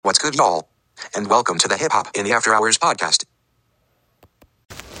of y'all, and welcome to the Hip Hop in the After Hours podcast.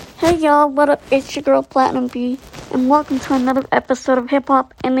 Hey y'all, what up? It's your girl Platinum B, and welcome to another episode of Hip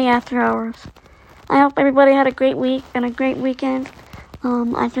Hop in the After Hours. I hope everybody had a great week and a great weekend.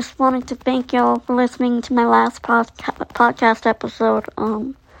 I just wanted to thank y'all for listening to my last podcast episode.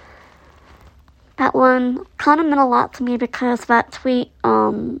 That one kind of meant a lot to me because that tweet,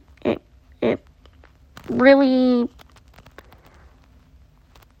 it really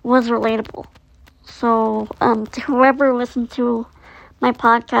was relatable. So, to whoever listened to my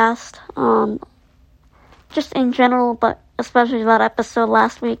podcast, just in general, but especially that episode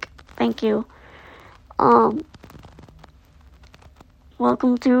last week, thank you.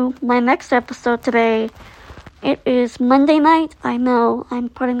 Welcome to my next episode today. It is Monday night. I know, I'm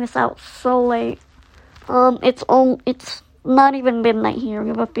putting this out so late. It's not even midnight here. We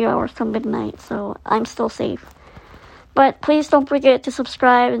have a few hours till midnight, so I'm still safe. But please don't forget to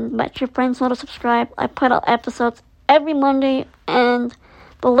subscribe and let your friends know to subscribe. I put out episodes every Monday, and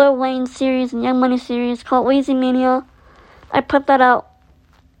the Lil Wayne series and Young Money series called Weezy Mania, I put that out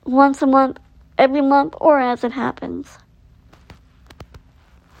once a month, every month, or as it happens.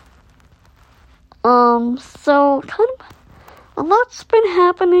 So kind of a lot's been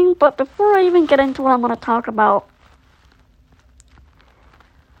happening, but before I even get into what I'm going to talk about,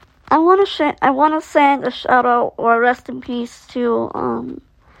 I want to send a shout out or rest in peace to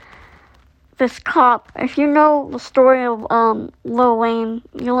this cop. If you know the story of Lil Wayne,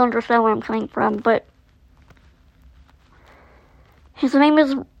 you'll understand where I'm coming from. But his name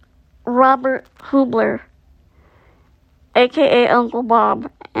is Robert Hubler, aka Uncle Bob,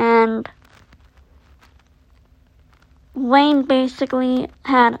 and Wayne basically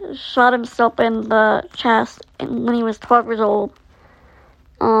had shot himself in the chest when he was 12 years old.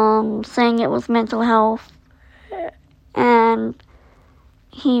 Saying it was mental health, and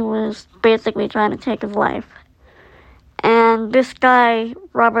he was basically trying to take his life. And this guy,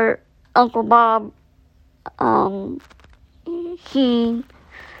 Robert, Uncle Bob, he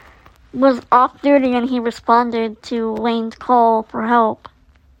was off duty and he responded to Wayne's call for help.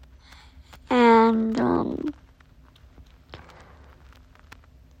 And, the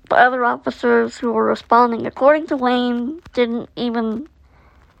other officers who were responding, according to Wayne, didn't even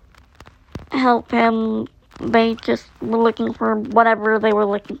help him. They just were looking for whatever they were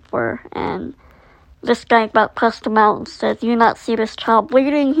looking for, and this guy about cussed him out and said, "Do you not see this child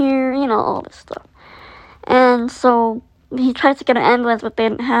bleeding here?" You know, all this stuff. And so he tried to get an ambulance, but they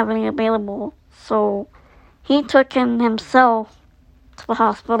didn't have any available, so he took him himself to the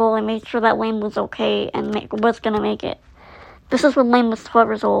hospital and made sure that Wayne was okay and was gonna make it. This is when Wayne was 12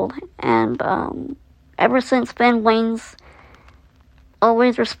 years old, and ever since then, Wayne's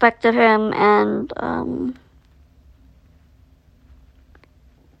always respected him, and,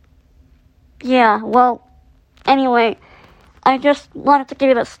 yeah, well, anyway, I just wanted to give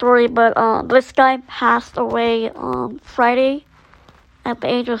you that story, but, this guy passed away on Friday at the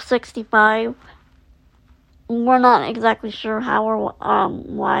age of 65. We're not exactly sure how or,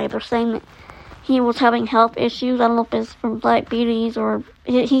 why. They're saying that he was having health issues. I don't know if it's from diabetes or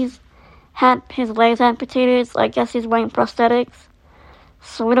he's had his legs amputated, so I guess he's wearing prosthetics.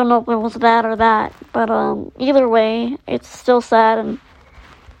 So we don't know if it was that or that, but either way, it's still sad, and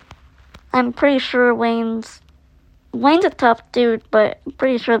I'm pretty sure Wayne's a tough dude, but I'm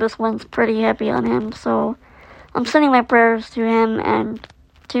pretty sure this one's pretty heavy on him, so I'm sending my prayers to him and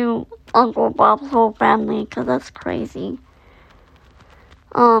to Uncle Bob's whole family, because that's crazy.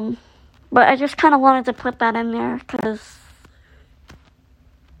 But I just kind of wanted to put that in there, because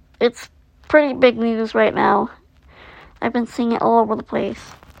it's pretty big news right now. I've been seeing it all over the place,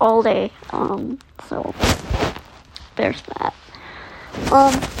 all day, so there's that.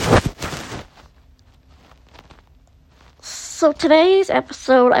 So today's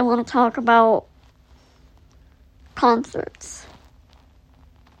episode, I want to talk about concerts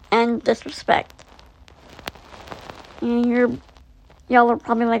and disrespect. And y'all are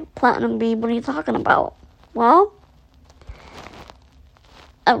probably like, Platinum B, what are you talking about? Well,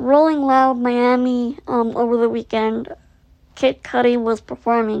 at Rolling Loud Miami, over the weekend, Kid Cudi was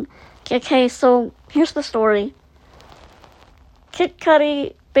performing. Okay, so here's the story. Kid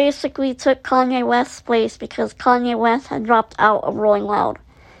Cudi basically took Kanye West's place because Kanye West had dropped out of Rolling Loud.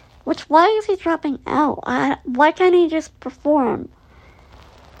 Which, why is he dropping out? Why can't he just perform?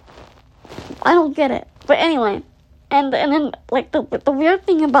 I don't get it. But anyway, and then, like, the weird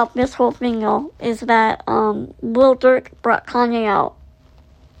thing about this whole thing, though, is that, Lil Durk brought Kanye out.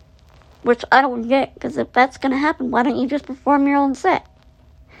 Which I don't get, because if that's gonna happen, why don't you just perform your own set?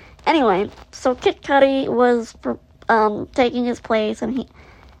 Anyway, so Kid Cudi was taking his place, and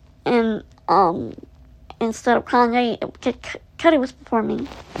and instead of Kanye, Kid Cudi was performing.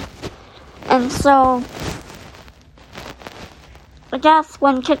 And so, I guess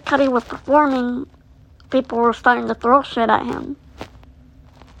when Kid Cudi was performing, people were starting to throw shit at him.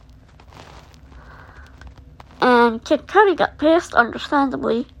 And Kid Cudi got pissed,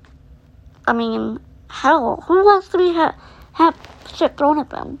 understandably. I mean, hell, who wants to have shit thrown at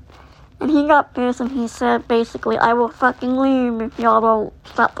them? And he got pissed and he said, basically, I will fucking leave if y'all don't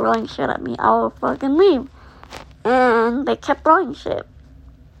stop throwing shit at me. I will fucking leave. And they kept throwing shit.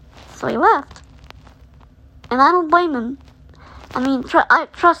 So he left. And I don't blame him. I mean,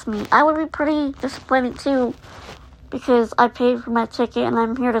 trust me, I would be pretty disappointed too. Because I paid for my ticket and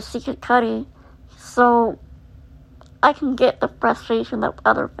I'm here to see Kid Cudi. So, I can get the frustration of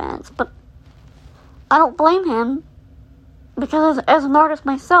other fans. But I don't blame him. Because as an artist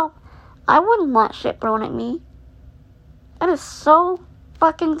myself, I wouldn't want shit thrown at me. That is so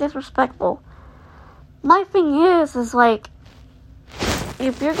fucking disrespectful. My thing is like,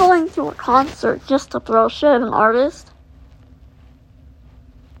 if you're going to a concert just to throw shit at an artist,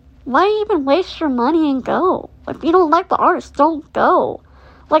 why even waste your money and go? If you don't like the artist, don't go.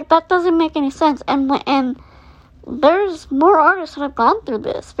 Like, that doesn't make any sense. And there's more artists that have gone through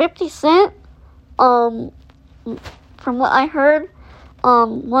this. 50 Cent, from what I heard,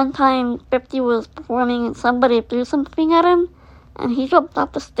 one time 50 was performing and somebody threw something at him, and he jumped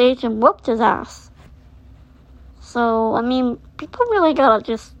off the stage and whooped his ass. So, I mean, people really gotta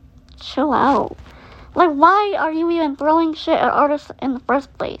just chill out. Like, why are you even throwing shit at artists in the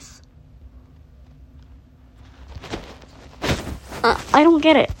first place? I don't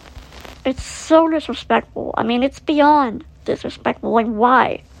get it. It's so disrespectful. I mean, it's beyond disrespectful. Like,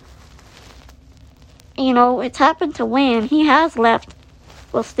 why? You know, it's happened to Wayne. He has left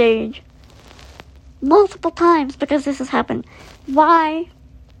the stage multiple times because this has happened. Why?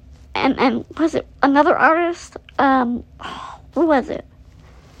 And was it another artist? Who was it?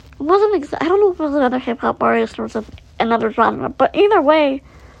 It wasn't I don't know if it was another hip-hop artist or was it another genre. But either way,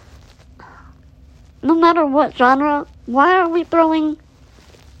 no matter what genre, why are we throwing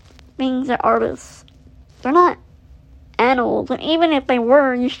things at artists? They're not animals. And even if they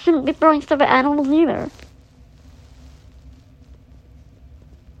were, you shouldn't be throwing stuff at animals either.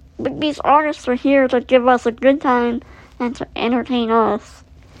 But these artists are here to give us a good time and to entertain us.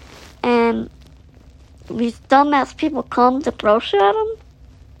 And these dumbass people come to throw shit at them?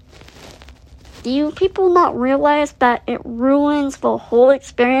 Do you people not realize that it ruins the whole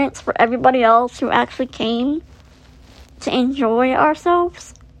experience for everybody else who actually came to enjoy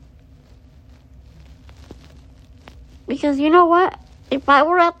ourselves? Because you know what? If I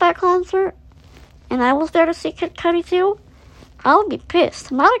were at that concert and I was there to see Kid Cudi too, I would be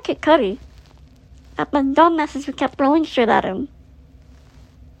pissed. Not at Kid Cudi. At the dumbasses who kept throwing shit at him.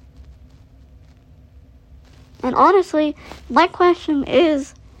 And honestly, my question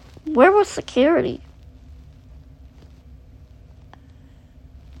is, where was security?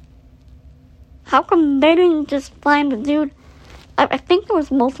 How come they didn't just find the dude? I think there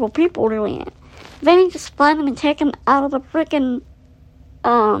was multiple people doing it. They didn't just find him and take him out of the freaking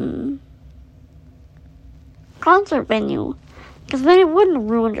concert venue. Because then it wouldn't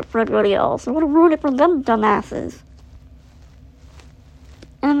have ruined it for everybody else. It would have ruined it for them dumbasses.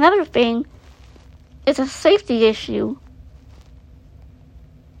 And another thing, it's a safety issue.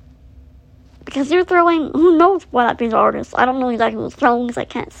 Because you're throwing, who knows what at these artists. I don't know exactly what was thrown because I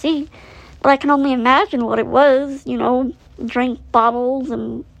can't see. But I can only imagine what it was. You know, drink bottles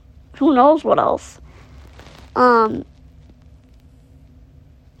and who knows what else. You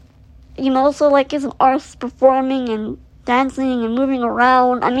know, so like as an artist performing and dancing and moving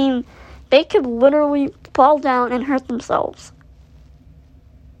around, I mean, they could literally fall down and hurt themselves.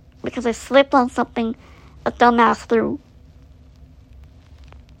 Because they slipped on something a dumbass threw.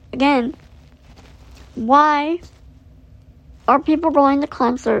 Again, why are people going to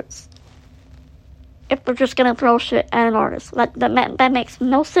concerts if they're just gonna throw shit at an artist? That makes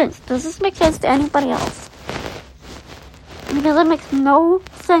no sense. Does this make sense to anybody else? Because it makes no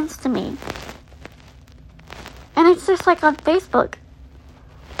sense to me. And it's just like on Facebook.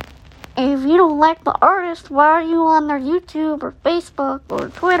 If you don't like the artist, why are you on their YouTube or Facebook or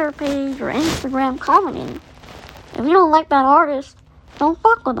Twitter page or Instagram commenting? If you don't like that artist, don't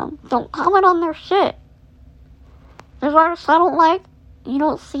fuck with them. Don't comment on their shit. There's artists I don't like. You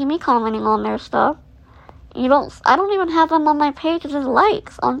don't see me commenting on their stuff. I don't even have them on my page as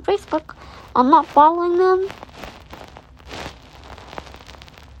likes on Facebook. I'm not following them.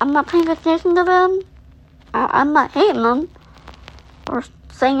 I'm not paying attention to them. I'm not hating them or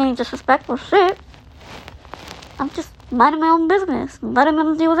saying any disrespectful shit. I'm just minding my own business, letting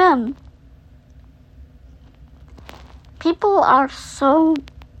them do them. People are so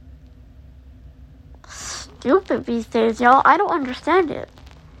stupid these days, y'all. I don't understand it.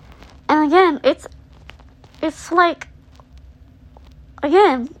 And again, it's like,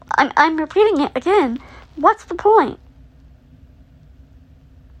 again, I'm repeating it again. What's the point?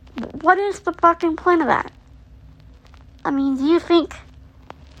 What is the fucking point of that? I mean, do you think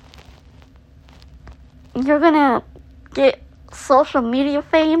you're gonna get social media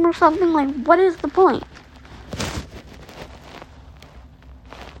fame or something? Like, what is the point?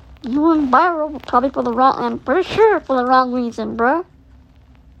 You went viral probably for the wrong, I'm pretty sure for the wrong reason, bruh.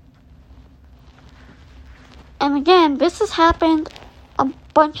 And again, this has happened a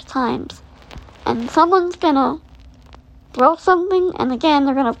bunch of times. And someone's gonna throw something, and again,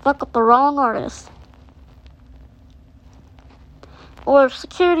 they're gonna fuck up the wrong artist. Or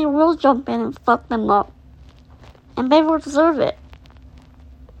security will jump in and fuck them up. And they will deserve it.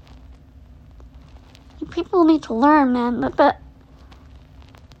 People need to learn, man, that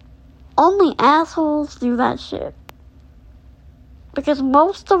only assholes do that shit. Because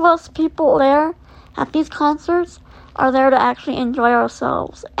most of us people there at these concerts are there to actually enjoy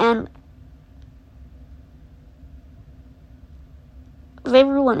ourselves. And they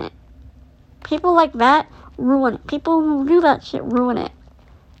ruin it. People like that ruin it. People who do that shit ruin it.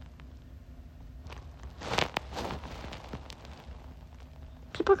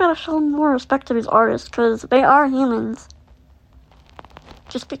 People gotta show more respect to these artists because they are humans.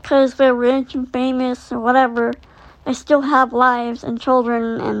 Just because they're rich and famous or whatever, they still have lives and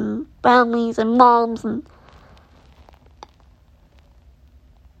children and families and moms, and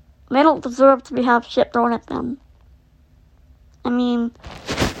they don't deserve to have shit thrown at them. I mean,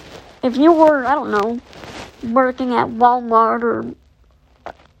 if you were, I don't know, working at Walmart or,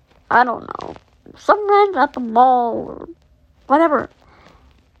 I don't know, some rent at the mall or whatever,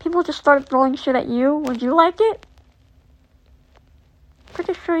 people just started throwing shit at you, would you like it?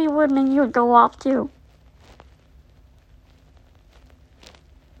 Pretty sure you would, and then you would go off too.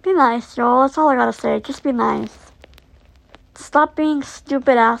 Be nice, y'all. That's all I gotta say. Just be nice. Stop being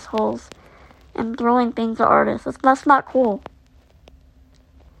stupid assholes and throwing things at artists. That's not cool.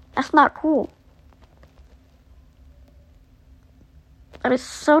 That's not cool. That is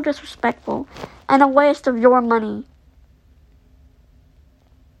so disrespectful and a waste of your money.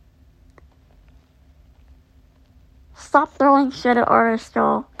 Stop throwing shit at artists,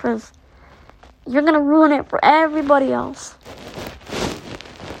 y'all, because you're gonna ruin it for everybody else.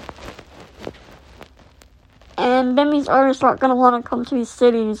 And then these artists aren't gonna want to come to these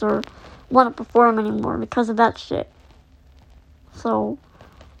cities or want to perform anymore because of that shit. So,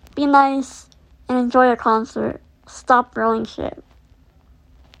 be nice and enjoy a concert. Stop throwing shit.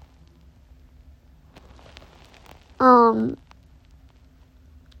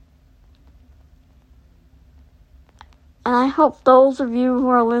 And I hope those of you who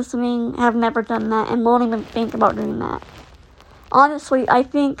are listening have never done that and won't even think about doing that. Honestly, I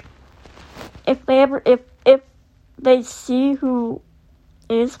think if they see who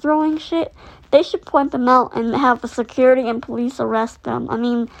is throwing shit, they should point them out and have the security and police arrest them. I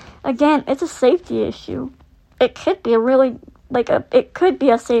mean, again, it's a safety issue. It could be it could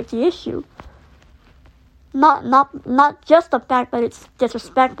be a safety issue. Not just the fact that it's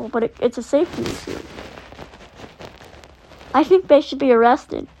disrespectful, but it's a safety issue. I think they should be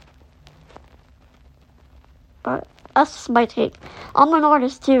arrested. But that's just my take. I'm an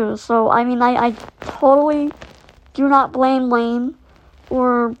artist too, so I mean, I totally do not blame Lane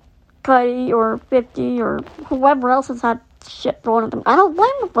or Cuddy or 50 or whoever else has had shit thrown at them. I don't blame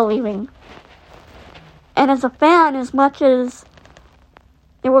them for leaving. And as a fan, as much as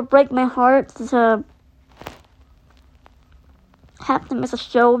it would break my heart to have to miss a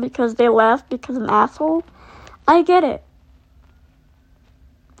show because they left because of an asshole, I get it.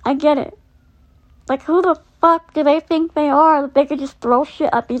 I get it. Like, who the fuck do they think they are that they could just throw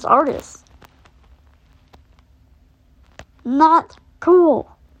shit at these artists? Not cool.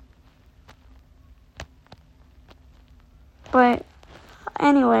 But,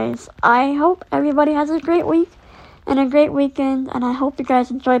 anyways, I hope everybody has a great week and a great weekend, and I hope you guys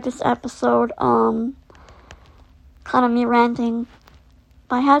enjoyed this episode. Kind of me ranting.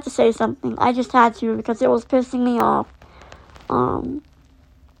 But I had to say something. I just had to because it was pissing me off.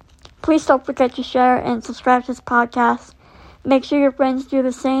 Please don't forget to share and subscribe to this podcast. Make sure your friends do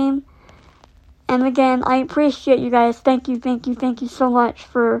the same. And again, I appreciate you guys. Thank you so much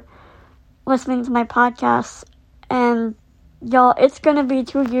for listening to my podcast. And y'all, it's gonna be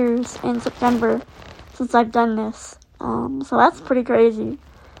 2 years in September since I've done this. So that's pretty crazy.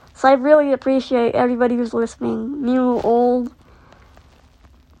 So I really appreciate everybody who's listening, new, old,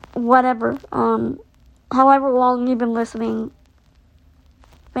 whatever. However long you've been listening,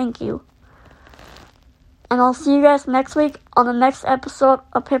 thank you. And I'll see you guys next week on the next episode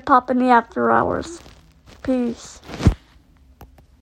of Hip Hop in the After Hours. Peace.